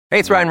Hey,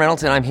 it's Ryan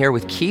Reynolds, and I'm here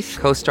with Keith,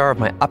 co-star of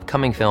my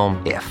upcoming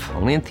film, If,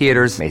 only in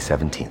theaters May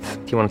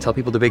 17th. Do you want to tell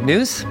people the big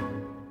news?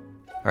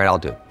 All right, I'll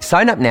do it.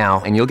 Sign up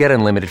now and you'll get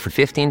unlimited for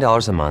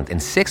 $15 a month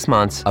and 6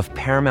 months of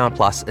Paramount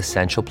Plus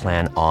Essential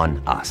Plan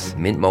on us.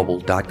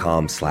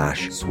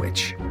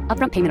 MintMobile.com/switch.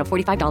 Upfront payment of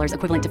 $45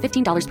 equivalent to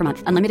 $15 per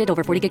month. Unlimited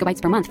over 40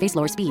 gigabytes per month. Face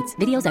lower speeds.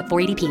 Videos at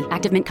 480p.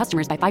 Active Mint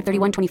customers by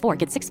 531.24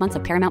 get 6 months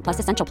of Paramount Plus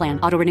Essential Plan.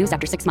 Auto renews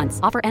after 6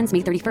 months. Offer ends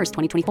May 31st,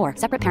 2024.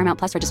 Separate Paramount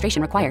Plus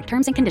registration required.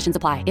 Terms and conditions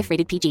apply if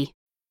rated PG.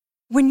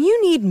 When you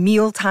need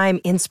mealtime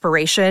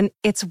inspiration,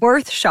 it's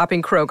worth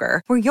shopping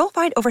Kroger, where you'll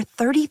find over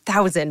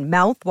 30,000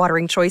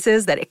 mouth-watering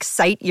choices that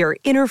excite your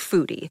inner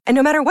foodie. And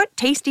no matter what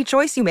tasty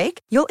choice you make,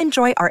 you'll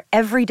enjoy our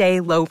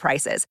everyday low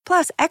prices,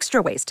 plus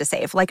extra ways to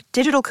save, like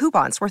digital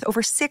coupons worth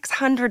over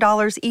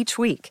 $600 each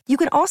week. You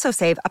can also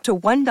save up to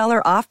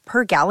 $1 off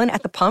per gallon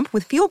at the pump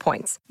with fuel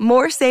points.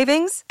 More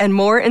savings and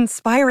more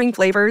inspiring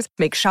flavors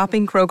make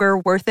shopping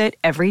Kroger worth it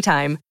every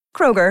time.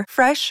 Kroger,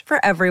 fresh for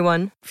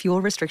everyone.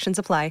 Fuel restrictions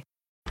apply.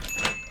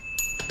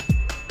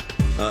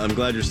 I'm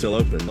glad you're still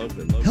open.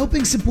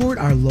 Helping support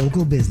our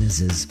local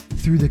businesses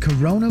through the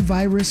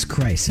coronavirus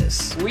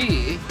crisis.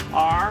 We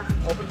are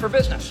open for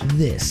business.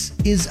 This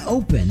is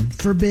Open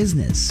for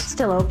Business.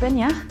 Still open,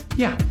 yeah?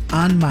 Yeah.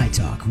 On My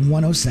Talk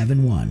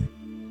 1071.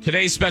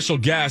 Today's special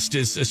guest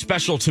is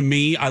special to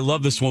me. I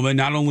love this woman.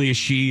 Not only is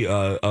she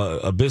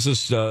a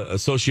business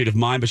associate of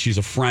mine, but she's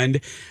a friend,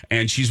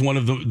 and she's one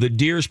of the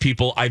dearest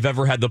people I've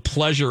ever had the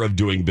pleasure of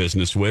doing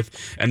business with,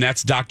 and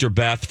that's Dr.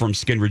 Beth from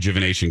Skin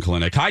Rejuvenation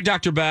Clinic. Hi,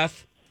 Dr.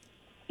 Beth.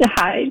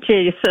 Hi,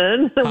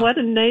 Jason. What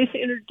a nice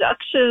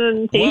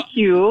introduction. Thank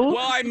you. Well,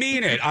 I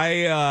mean it.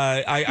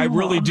 I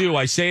really do.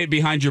 I say it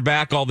behind your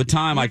back all the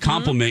time. I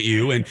compliment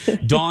you. And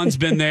Dawn's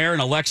been there,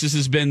 and Alexis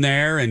has been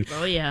there. And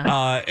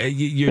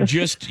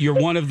you're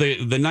one of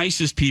the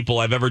nicest people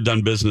I've ever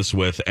done business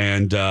with.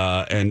 And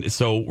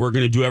so we're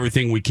going to do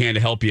everything we can to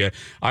help you.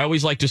 I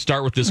always like to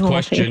start with this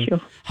question: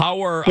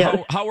 How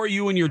are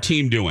you and your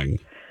team doing?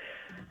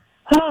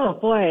 Oh,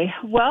 boy.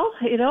 Well,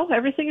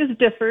 everything is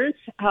different,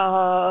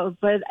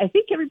 but I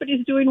think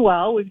everybody's doing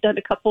well. We've done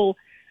a couple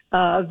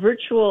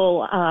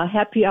virtual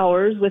happy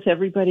hours with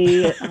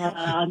everybody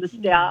on the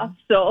staff.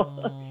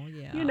 So,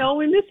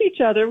 we miss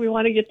each other. We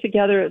want to get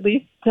together at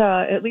least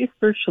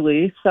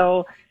virtually.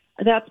 So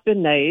that's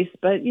been nice.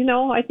 But,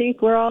 I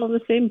think we're all in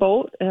the same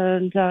boat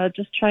and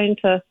just trying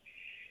to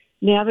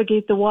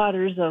navigate the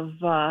waters of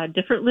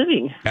different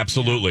living.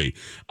 Absolutely.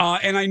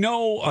 And I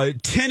know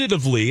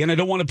tentatively, and I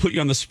don't want to put you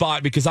on the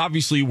spot because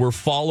obviously we're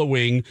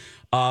following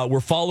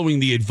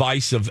the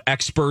advice of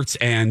experts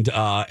and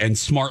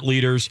smart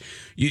leaders,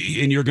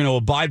 and you're going to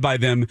abide by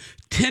them.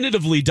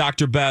 Tentatively,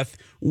 Dr. Beth,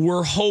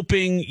 you're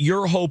hoping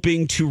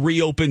to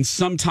reopen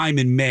sometime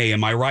in May.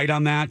 Am I right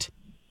on that?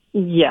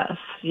 Yes.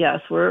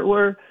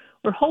 We're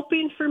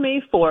hoping for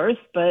May 4th,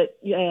 but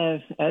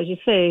as you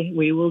say,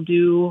 we will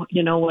do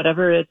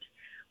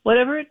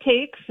whatever it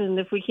takes, and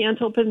if we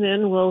can't open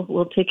then,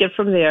 we'll take it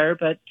from there.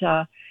 But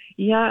so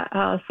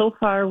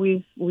far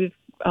we've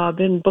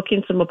been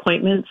booking some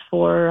appointments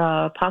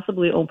for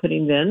possibly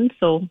opening then.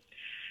 So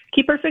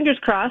keep our fingers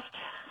crossed.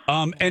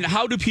 And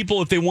how do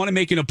people, if they want to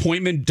make an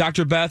appointment,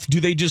 Dr. Beth, do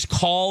they just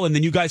call and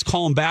then you guys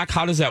call them back?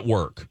 How does that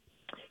work?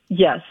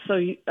 Yes, so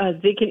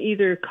they can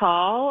either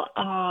call,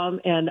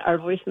 and our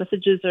voice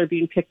messages are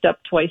being picked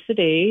up twice a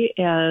day,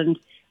 and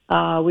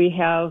we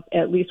have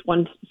at least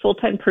one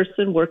full-time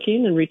person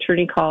working and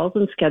returning calls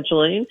and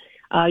scheduling.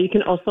 You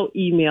can also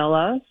email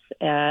us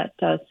at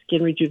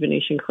Skin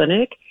Rejuvenation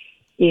Clinic,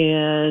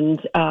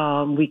 and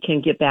we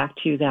can get back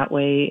to you that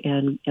way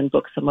and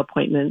book some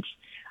appointments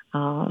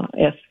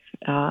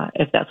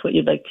if that's what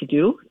you'd like to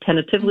do,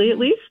 tentatively at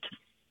least.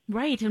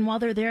 Right. And while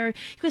they're there, you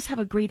guys have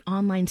a great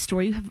online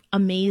store. You have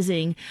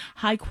amazing,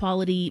 high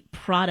quality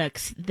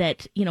products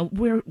that,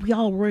 we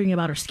all worrying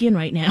about our skin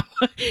right now.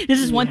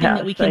 This is one thing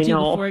that we can do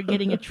before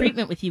getting a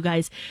treatment with you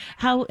guys.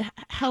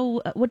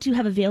 What do you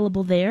have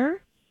available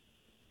there?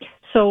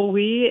 So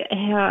we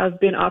have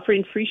been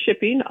offering free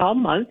shipping all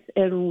month,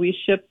 and we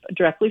ship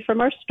directly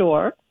from our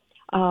store.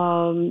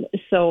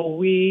 So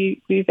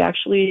we've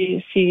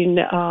actually seen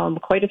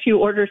quite a few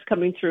orders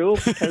coming through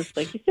because,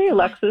 like you say,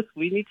 Alexis,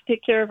 we need to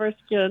take care of our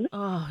skin.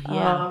 Oh,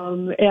 yeah.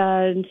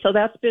 And so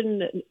that's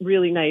been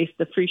really nice,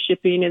 the free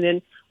shipping. And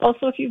then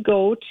also if you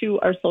go to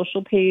our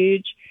social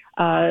page,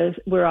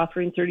 we're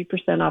offering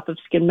 30% off of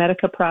Skin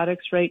Medica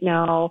products right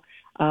now.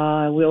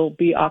 We'll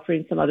be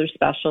offering some other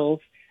specials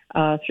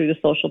through the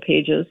social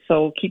pages.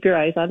 So keep your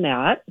eyes on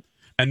that.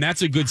 And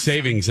that's a good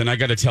savings, and I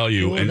got to tell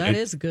you, that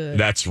is good.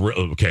 That's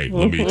okay.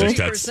 Let me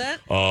just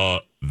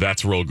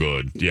that's real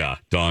good. Yeah,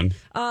 Dawn.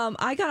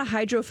 I got a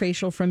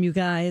hydrofacial from you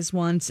guys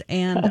once,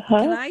 and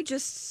can I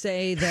just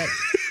say that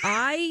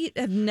I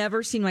have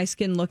never seen my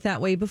skin look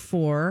that way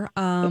before.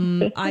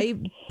 I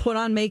put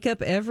on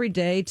makeup every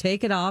day,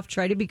 take it off,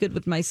 try to be good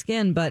with my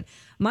skin, but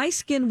my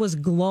skin was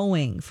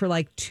glowing for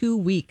like 2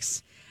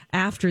 weeks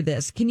after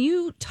this. Can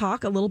you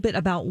talk a little bit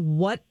about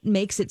what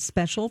makes it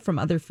special from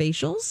other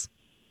facials?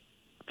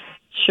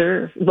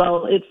 Sure.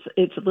 Well,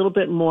 it's a little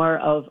bit more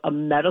of a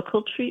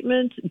medical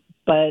treatment,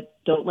 but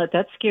don't let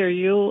that scare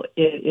you.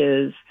 It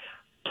is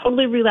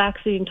totally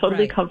relaxing,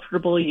 totally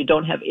comfortable. You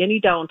don't have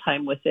any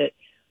downtime with it,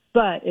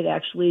 but it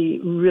actually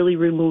really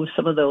removes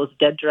some of those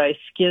dead, dry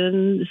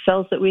skin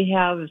cells that we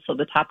have. So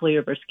the top layer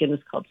of our skin is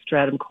called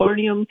stratum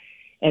corneum,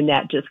 and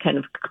that just kind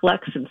of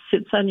collects and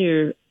sits on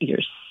your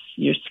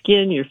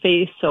skin, your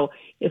face. So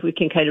if we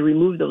can kind of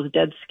remove those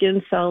dead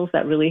skin cells,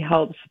 that really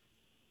helps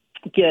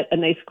get a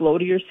nice glow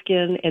to your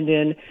skin. And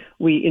then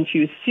we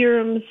infuse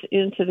serums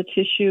into the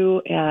tissue,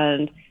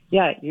 and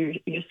yeah, your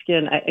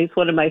skin, it's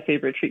one of my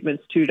favorite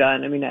treatments too,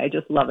 Dawn. I mean, I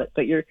just love it.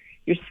 But your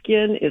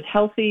skin is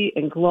healthy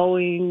and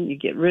glowing. You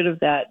get rid of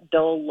that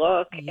dull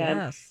look.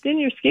 Yes. And then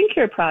your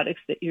skincare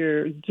products that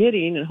you're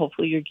getting, and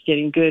hopefully you're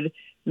getting good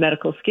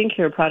medical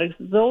skincare products,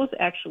 those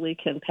actually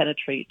can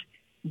penetrate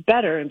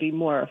better and be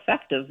more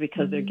effective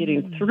because they're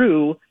getting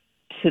through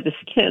to the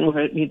skin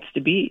where it needs to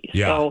be.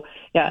 Yeah. So,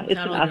 yeah, it's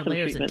Not an all your awesome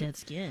layers treatment. of dead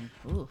skin.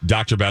 Ooh.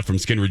 Dr. Beth from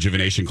Skin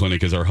Rejuvenation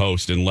Clinic is our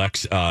host, and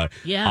Lex,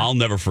 I'll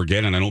never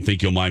forget, and I don't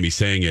think you'll mind me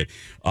saying it,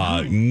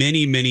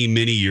 many, many,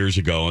 many years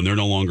ago, and they're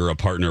no longer a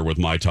partner with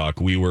My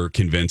Talk, we were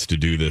convinced to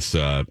do this.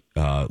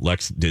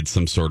 Lex did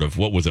some sort of,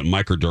 what was it,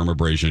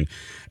 microdermabrasion,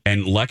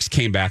 and Lex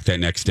came back that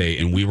next day,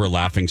 and we were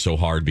laughing so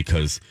hard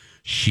because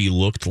she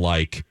looked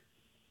like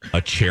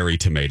a cherry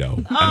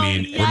tomato. I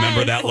mean, yes.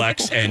 remember that,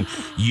 Lex? And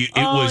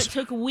it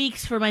took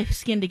weeks for my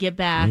skin to get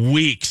back.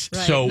 Weeks.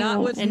 Right. So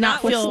not with and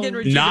not feel- skin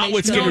rejuvenation. not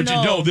with skin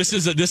rejuvenation. No, this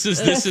is a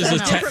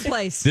different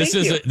place. This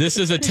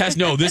is a test.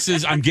 No, this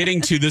is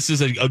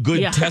a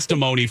good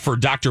testimony for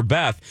Dr.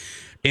 Beth.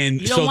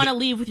 And you don't want to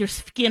leave with your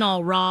skin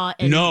all raw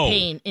and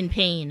in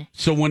pain.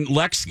 So when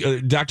Lex,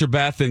 Dr.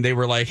 Beth, and they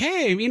were like,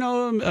 hey,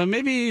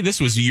 maybe this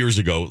was years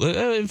ago.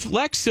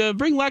 Lex,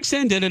 bring Lex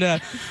in, da-da-da.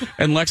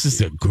 And Lex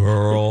said,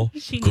 girl,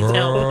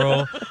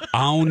 I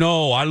don't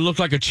know. I looked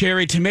like a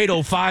cherry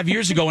tomato 5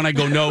 years ago. And I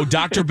go, no,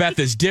 Dr. Beth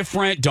is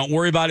different. Don't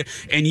worry about it.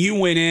 And you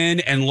went in,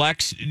 and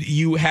Lex,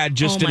 you had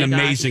just an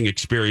amazing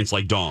experience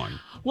like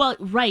Dawn. Well,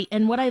 right.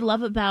 And what I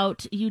love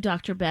about you,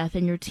 Dr. Beth,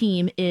 and your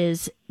team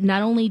is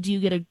not only do you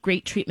get a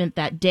great treatment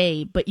that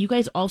day, but you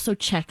guys also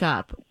check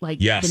up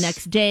the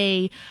next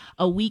day,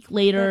 a week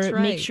later,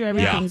 make sure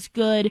everything's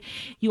good.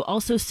 You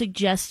also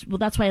suggest, well,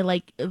 that's why I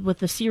like with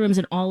the serums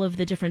and all of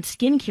the different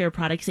skincare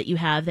products that you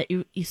have that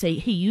you say,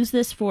 hey, use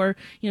this for,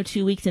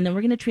 2 weeks, and then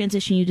we're going to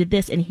transition you to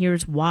this, and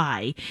here's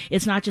why.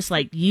 It's not just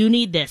like, you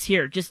need this,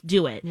 here, just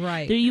do it.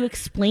 Right. There you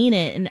explain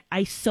it, and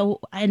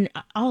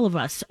all of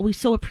us, we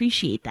so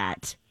appreciate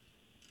that.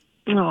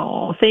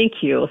 Oh,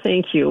 thank you.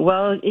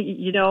 Well,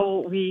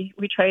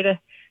 we try to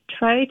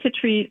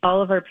treat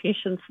all of our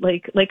patients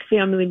like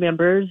family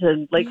members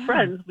and like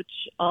friends, which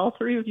all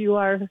three of you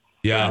are.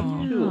 Yeah.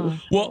 Too.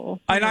 Well,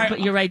 but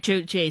you're right,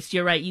 Jace.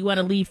 You're right. You want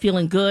to leave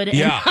feeling good. And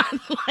not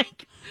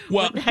like,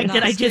 what the heck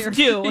did I just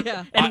do?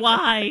 And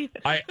why?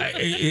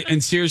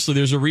 And seriously,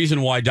 there's a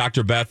reason why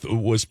Dr. Beth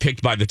was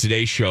picked by the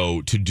Today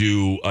Show to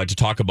do to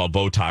talk about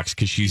Botox,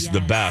 because she's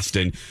the best,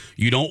 and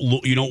you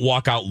don't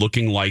walk out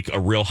looking like a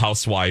Real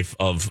Housewife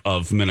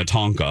of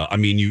Minnetonka. I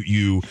mean,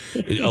 you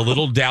a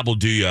little dabble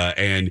do ya.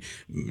 And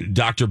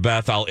Dr.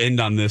 Beth, I'll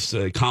end on this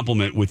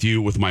compliment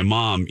with my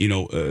mom.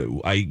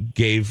 I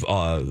gave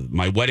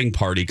my wedding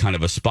party kind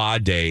of a spa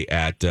day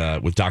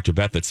with Dr.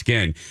 Beth at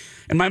Skin.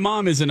 And my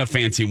mom isn't a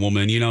fancy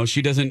woman,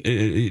 she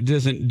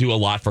doesn't do a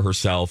lot for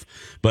herself.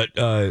 But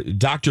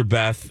Dr.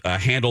 Beth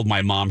handled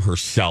my mom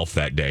herself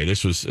that day.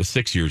 This was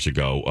 6 years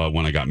ago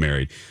when I got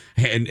married.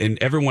 And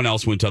everyone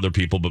else went to other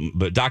people,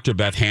 but Dr.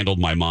 Beth handled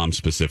my mom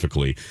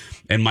specifically.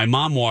 And my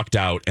mom walked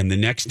out, and the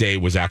next day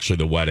was actually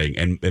the wedding.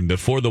 And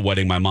before the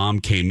wedding, my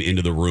mom came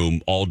into the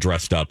room all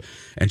dressed up,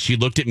 and she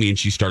looked at me and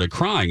she started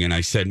crying. And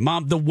I said,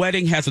 Mom, the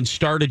wedding hasn't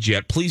started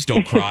yet. Please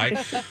don't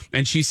cry.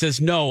 And she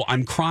says, no,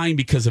 I'm crying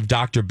because of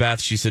Dr.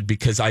 Beth. She said,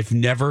 because I've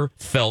never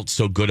felt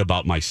so good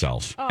about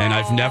myself. Aww. And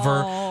I've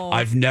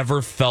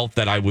never felt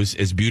that I was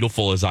as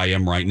beautiful as I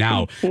am right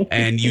now.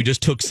 And you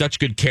just took such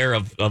good care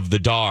of the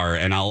dar,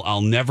 and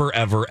I'll never,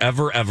 ever,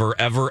 ever, ever,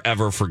 ever,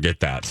 ever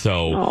forget that.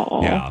 So,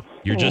 yeah,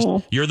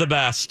 you're the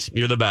best.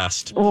 You're the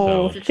best.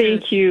 Oh, so.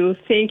 Thank you.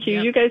 Yep.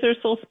 You guys are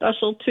so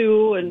special,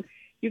 too. And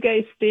you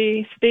guys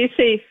stay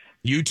safe.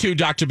 You too,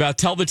 Dr. Beth.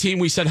 Tell the team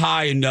we said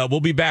hi, and we'll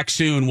be back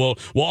soon. We'll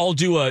all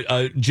do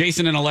a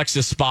Jason and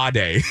Alexis spa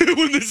day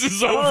when this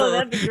is over. Oh,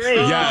 that'd be great.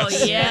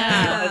 Yes. Oh,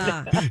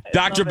 yeah.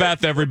 Dr.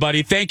 Beth,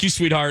 everybody. Thank you,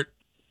 sweetheart.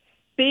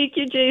 Thank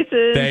you,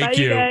 Jason. Thank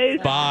you. Guys.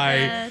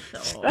 Bye.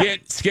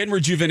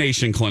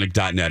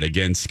 SkinRejuvenationClinic.net.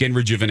 Again,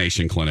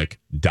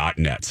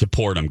 SkinRejuvenationClinic.net.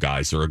 Support them,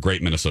 guys. They're a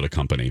great Minnesota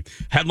company.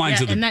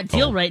 Headlines of the... And that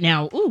deal right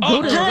now. Ooh,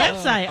 go to the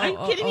website. Are you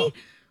kidding me?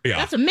 Yeah.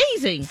 That's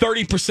amazing.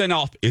 30%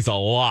 off is a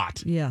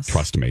lot. Yes.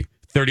 Trust me.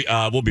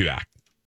 We'll be back.